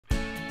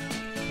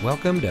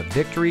Welcome to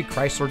Victory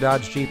Chrysler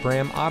Dodge Jeep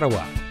Ram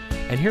Ottawa.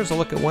 And here's a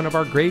look at one of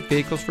our great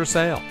vehicles for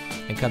sale.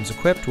 It comes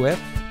equipped with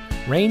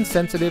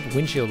rain-sensitive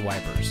windshield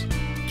wipers,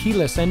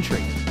 keyless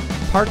entry,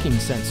 parking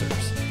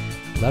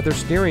sensors, leather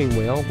steering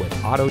wheel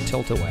with auto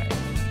tilt-away,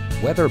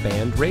 weather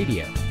band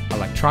radio,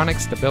 electronic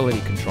stability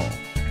control,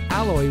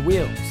 alloy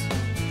wheels,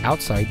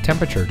 outside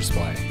temperature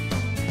display,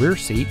 rear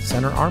seat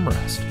center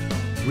armrest,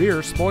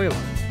 rear spoiler,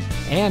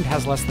 and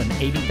has less than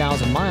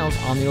 80,000 miles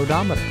on the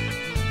odometer.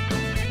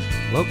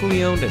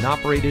 Locally owned and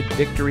operated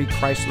Victory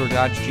Chrysler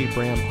Dodge Jeep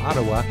Ram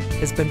Ottawa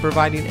has been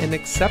providing an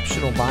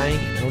exceptional buying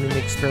and owning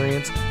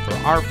experience for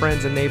our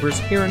friends and neighbors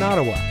here in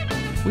Ottawa.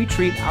 We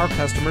treat our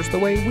customers the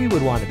way we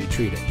would want to be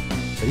treated,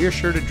 so you're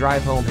sure to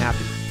drive home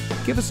happy.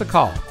 Give us a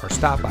call or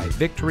stop by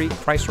Victory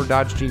Chrysler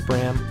Dodge Jeep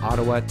Ram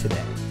Ottawa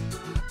today.